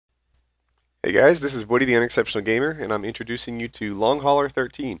Hey guys, this is Woody the Unexceptional Gamer, and I'm introducing you to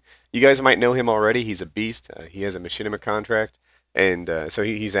l0nghAuler13. You guys might know him already. He's a beast. He has a machinima contract, and so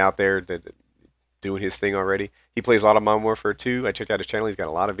he's out there doing his thing already. He plays a lot of Modern Warfare 2. I checked out his channel. He's got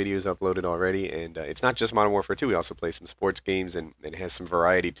a lot of videos uploaded already, and it's not just Modern Warfare 2. He also plays some sports games and has some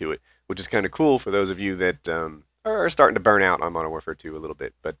variety to it, which is kind of cool for those of you that are starting to burn out on Modern Warfare 2 a little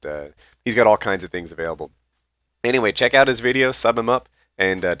bit. But he's got all kinds of things available. Anyway, check out his video, sub him up,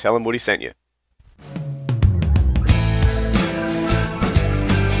 and tell him Woody sent you.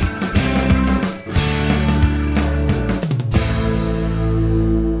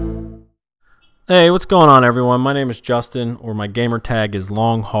 Hey, what's going on, everyone? My name is Justin, or my gamer tag is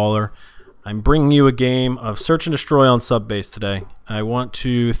l0nghAuler. I'm bringing you a game of Search and Destroy on Subbase today. I want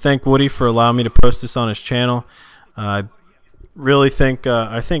to thank Woody for allowing me to post this on his channel. I really think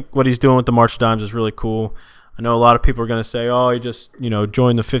what he's doing with the March of Dimes is really cool. I know a lot of people are going to say, "Oh, he just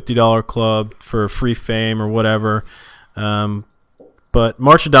joined the $50 club for free fame or whatever." But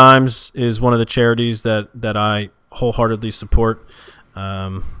March of Dimes is one of the charities that I wholeheartedly support.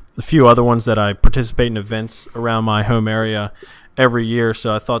 A few other ones that I participate in events around my home area every year,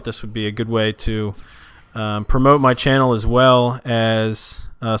 so I thought this would be a good way to promote my channel as well as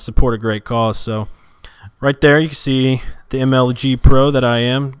support a great cause. So right there you can see the MLG Pro that I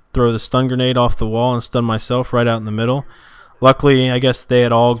am throw the stun grenade off the wall and stun myself right out in the middle. Luckily, I guess they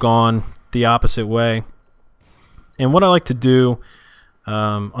had all gone the opposite way. And what I like to do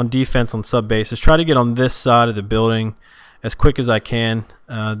on defense on Subbase is try to get on this side of the building as quick as I can.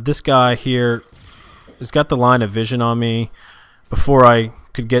 This guy here has got the line of vision on me before I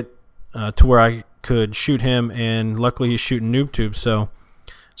could get to where I could shoot him, and luckily he's shooting noob tubes. So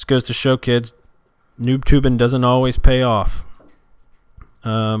this goes to show kids, noob tubing doesn't always pay off.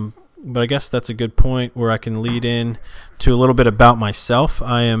 But I guess that's a good point where I can lead in to a little bit about myself.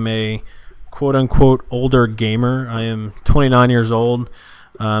 I am a quote-unquote older gamer. I am 29 years old.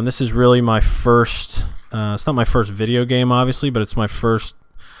 This is really my first it's not my first video game, obviously, but it's my first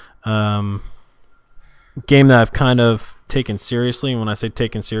game that I've kind of taken seriously. And when I say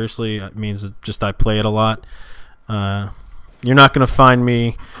taken seriously, it means just I play it a lot. You're not going to find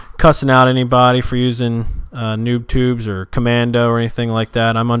me cussing out anybody for using noob tubes or commando or anything like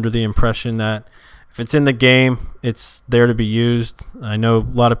that. I'm under the impression that if it's in the game, it's there to be used. I know a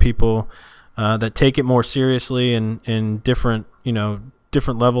lot of people that take it more seriously and different,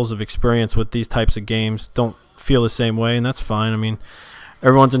 different levels of experience with these types of games don't feel the same way, and that's fine. I mean,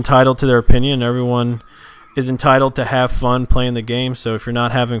 everyone's entitled to their opinion. Everyone is entitled to have fun playing the game. So if you're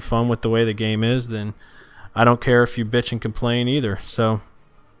not having fun with the way the game is, then I don't care if you bitch and complain either. So,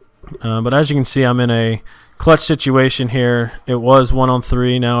 but as you can see, I'm in a clutch situation here. It was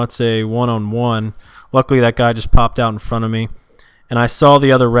 1-on-3. Now it's a 1-on-1. Luckily, that guy just popped out in front of me, and I saw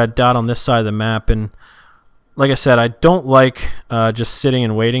the other red dot on this side of the map. And like I said, I don't like just sitting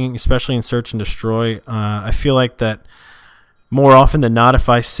and waiting, especially in Search and Destroy. I feel like that more often than not, if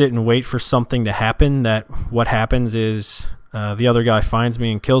I sit and wait for something to happen, that what happens is the other guy finds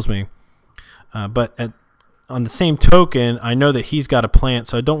me and kills me. But on the same token, I know that he's got a plant,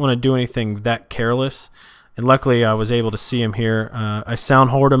 so I don't want to do anything that careless. And luckily, I was able to see him here. I sound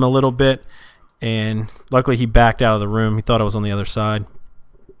hoard him a little bit, and luckily he backed out of the room. He thought I was on the other side.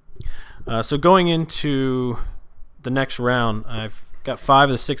 So going into the next round, I've got 5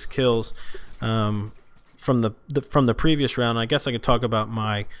 of the 6 kills from the previous round. I guess I could talk about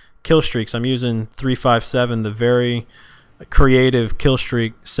my kill streaks. I'm using 357, the very creative kill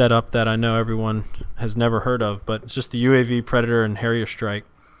streak setup that I know everyone has never heard of, but it's just the UAV, Predator, and Harrier Strike.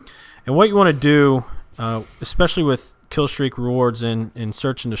 And what you want to do, especially with kill streak rewards in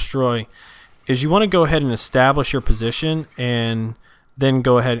Search and Destroy, is you want to go ahead and establish your position and then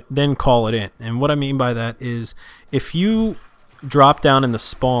go ahead, then call it in. And what I mean by that is if you drop down in the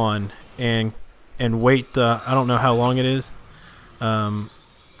spawn and wait the, I don't know how long it is,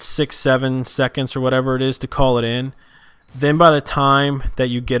 6-7 seconds or whatever it is to call it in, then by the time that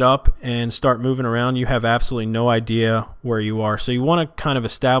you get up and start moving around, you have absolutely no idea where you are. So you want to kind of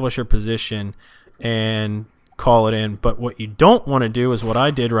establish your position and call it in. But what you don't want to do is what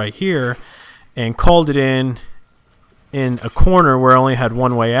I did right here and called it in a corner where I only had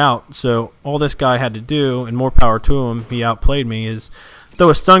one way out. So all this guy had to do, and more power to him, he outplayed me, is throw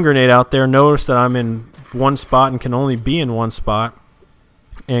a stun grenade out there, notice that I'm in one spot and can only be in one spot,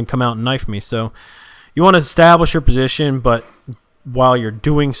 and come out and knife me. So you want to establish your position, but while you're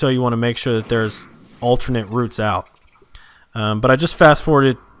doing so, you want to make sure that there's alternate routes out. But I just fast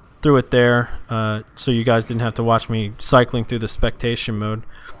forwarded through it there so you guys didn't have to watch me cycling through the spectation mode.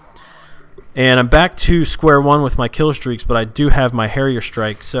 And I'm back to square one with my kill streaks, but I do have my Harrier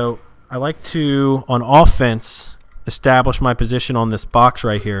Strike. So I like to, on offense, establish my position on this box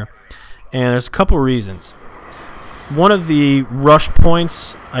right here. And there's a couple reasons. One of the rush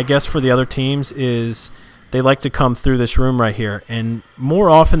points, I guess, for the other teams is they like to come through this room right here. And more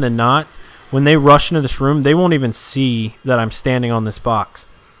often than not, when they rush into this room, they won't even see that I'm standing on this box.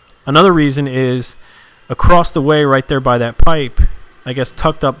 Another reason is across the way right there by that pipe, I guess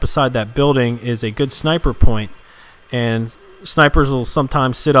tucked up beside that building, is a good sniper point. And snipers will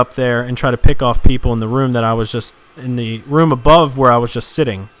sometimes sit up there and try to pick off people in the room that I was just, in the room above where I was just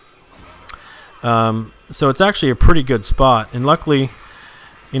sitting. So it's actually a pretty good spot. And luckily,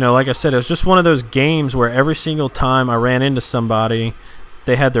 you know, like I said, it was just one of those games where every single time I ran into somebody,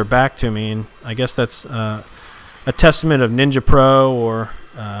 they had their back to me. And I guess that's a testament of Ninja Pro, or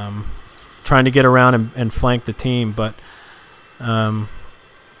trying to get around and flank the team. But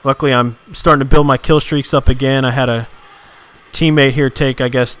luckily, I'm starting to build my kill streaks up again. I had a teammate here take, I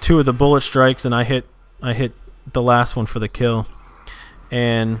guess, 2 of the bullet strikes, and I hit the last one for the kill.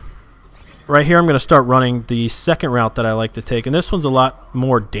 And right here I'm going to start running the second route that I like to take, and this one's a lot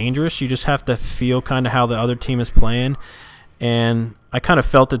more dangerous. You just have to feel kind of how the other team is playing, and I kind of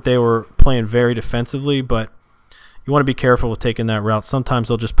felt that they were playing very defensively, but you want to be careful with taking that route. Sometimes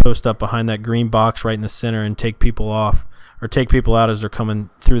they'll just post up behind that green box right in the center and take people off, or take people out as they're coming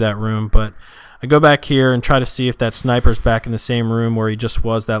through that room. But I go back here and try to see if that sniper's back in the same room where he just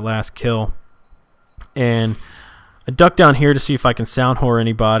was that last kill. And I duck down here to see if I can sound whore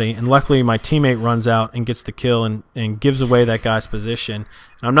anybody, and luckily my teammate runs out and gets the kill and gives away that guy's position.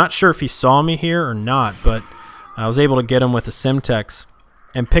 And I'm not sure if he saw me here or not, but I was able to get him with a Simtex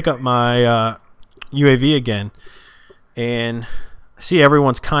and pick up my UAV again. And I see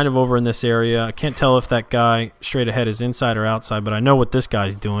everyone's kind of over in this area. I can't tell if that guy straight ahead is inside or outside, but I know what this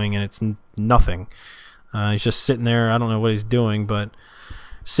guy's doing, and it's nothing. He's just sitting there. I don't know what he's doing, but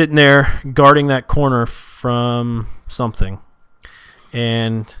sitting there guarding that corner from something.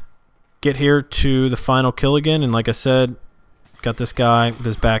 And get here to the final kill again, and like I said, got this guy with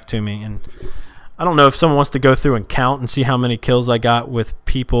his back to me. And I don't know if someone wants to go through and count and see how many kills I got with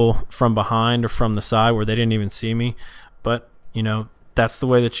people from behind or from the side where they didn't even see me, but you know, that's the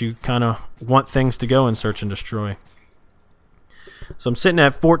way that you kind of want things to go in Search and Destroy. So I'm sitting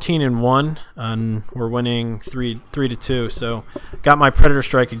at 14-1, and we're winning 3-2. So got my Predator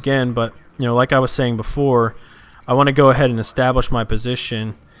Strike again, but you know, like I was saying before, I want to go ahead and establish my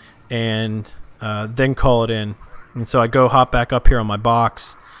position and then call it in. And so I go hop back up here on my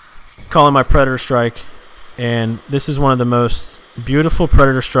box, call in my Predator Strike, and this is one of the most beautiful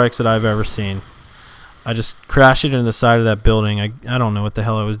Predator Strikes that I've ever seen. I just crashed it into the side of that building. I don't know what the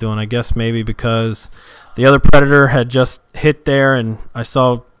hell I was doing. I guess maybe because the other Predator had just hit there and I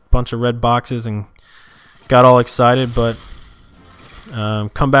saw a bunch of red boxes and got all excited. But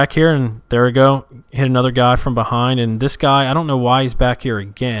come back here, and there we go. Hit another guy from behind. And this guy, I don't know why he's back here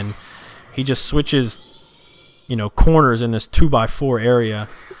again. He just switches, you know, corners in this 2x4 area.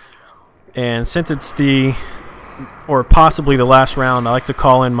 And since it's the, or possibly the last round, I like to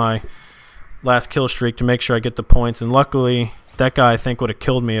call in my last kill streak to make sure I get the points. And luckily, that guy I think would have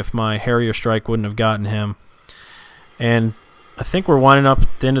killed me if my Harrier strike wouldn't have gotten him. And I think we're winding up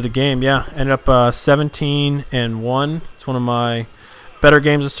at the end of the game. Yeah, ended up 17-1. It's one of my better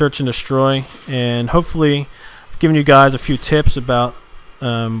games of Search and Destroy. And hopefully, I've given you guys a few tips about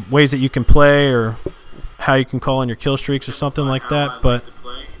ways that you can play, or how you can call in your kill streaks or something like that. But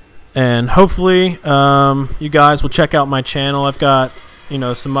and hopefully, you guys will check out my channel. I've got, you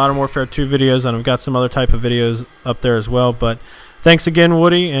know, some Modern Warfare 2 videos, and I've got some other type of videos up there as well. But thanks again,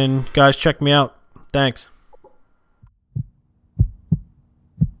 Woody, and guys, check me out. Thanks.